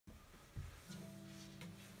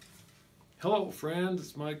Hello friends,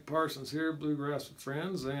 it's Mike Parsons here, Bluegrass with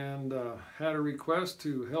Friends, and had a request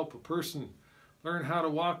to help a person learn how to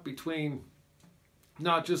walk between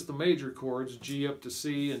not just the major chords, G up to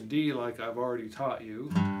C and D like I've already taught you,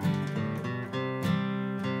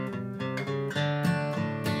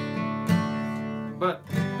 but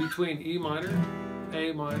between E minor,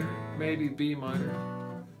 A minor, maybe B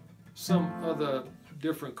minor, some of the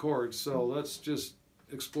different chords. So let's just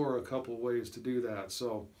explore a couple ways to do that.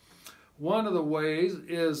 So one of the ways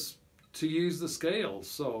is to use the scales.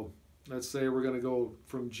 So let's say we're going to go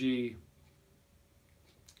from G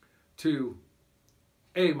to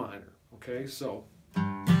A minor. Okay, so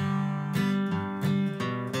I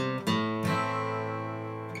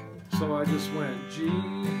just went G,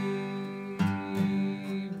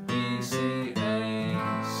 B, C,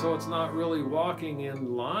 A. So it's not really walking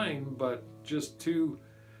in line, but just two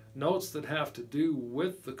notes that have to do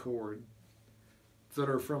with the chord that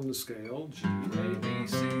are from the scale, G, A, B,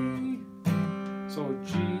 C. So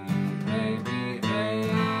G, A, B,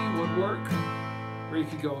 A would work. Or you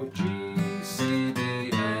could go G, C, D,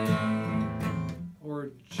 A.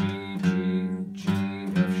 Or G, G, G,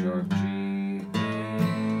 F sharp, G, A,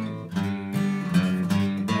 G, F, G,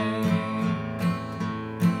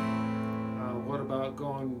 A. What about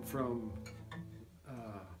going from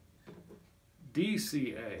D,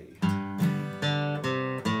 C, A?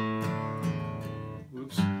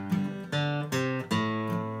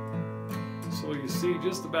 So you see,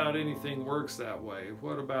 just about anything works that way.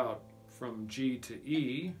 What about from G to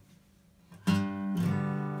E?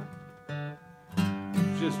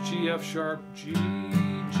 Just G, F sharp, G, G,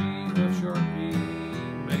 F sharp, E.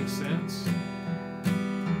 Makes sense.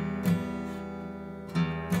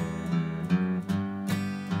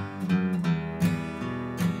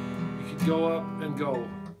 You could go up and go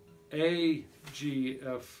A, G,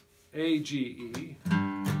 F, A, G, E.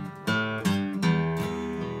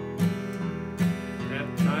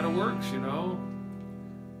 Works, you know.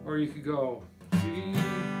 Or you could go G.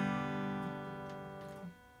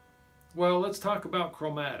 Well, let's talk about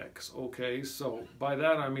chromatics. Okay, so by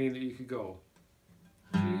that I mean that you could go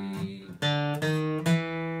G.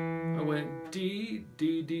 I went D,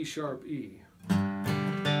 D, D sharp, E.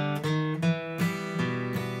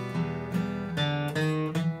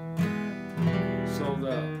 So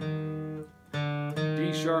the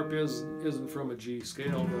D sharp isn't from a G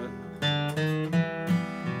scale, but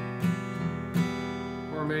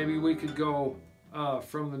or maybe we could go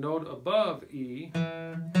from the note above E,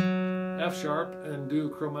 F sharp, and do a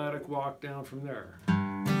chromatic walk down from there.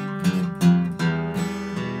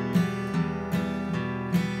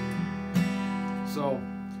 So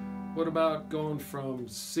what about going from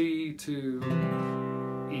C to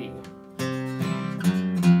E?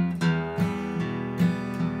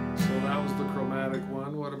 So that was the chromatic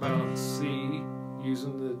one. What about C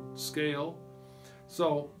using the scale?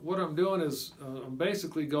 So what I'm doing is I'm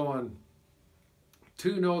basically going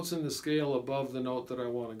two notes in the scale above the note that I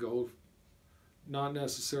want to go, not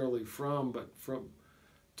necessarily from, but from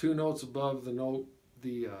two notes above the note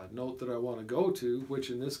that I want to go to,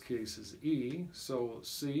 which in this case is E. So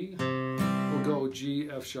C, we'll go G,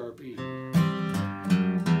 F sharp, E. So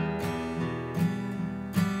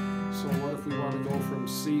what if we want to go from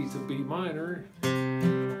C to B minor?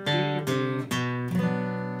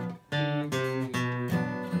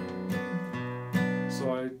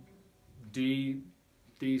 D,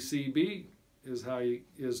 D, C, B is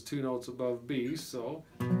two notes above B, so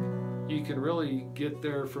you can really get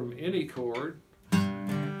there from any chord. I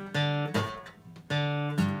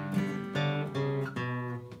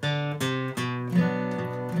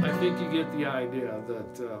think you get the idea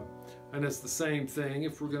that, and it's the same thing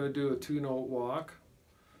if we're going to do a two-note walk.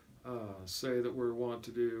 Say that we want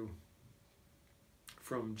to do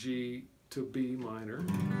from G to B minor.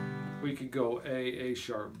 We could go A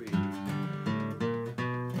sharp, B.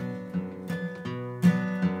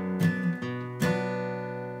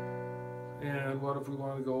 And what if we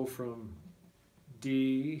want to go from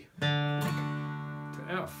D to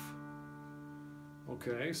F?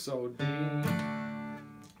 Okay, so D,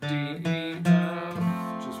 E, F,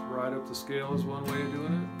 just right up the scale is one way of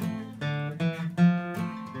doing it.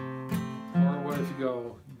 Or what if you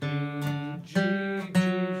go D, G,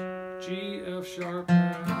 G, F sharp,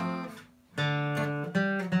 F.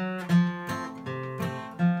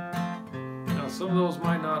 Now some of those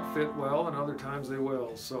might not fit well and other times they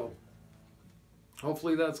will, so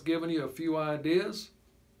hopefully that's given you a few ideas.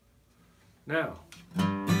 Now,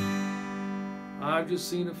 I've Just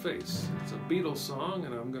Seen a Face. It's a Beatles song,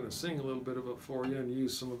 and I'm going to sing a little bit of it for you and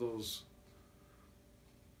use some of those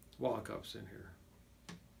walk-ups in here.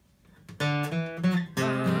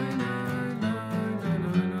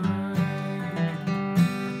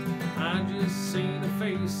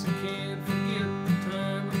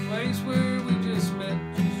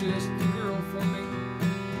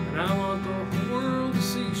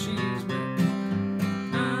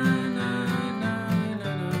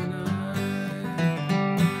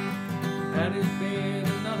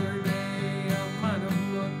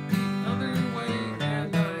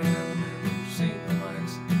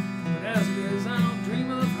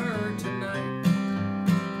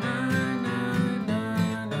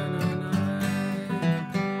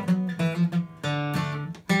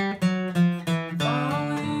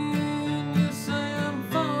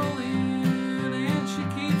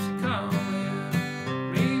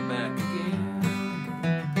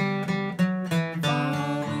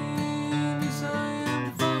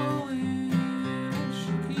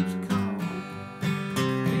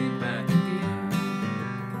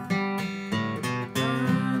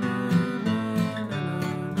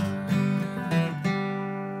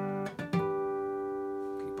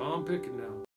 I'm picking now.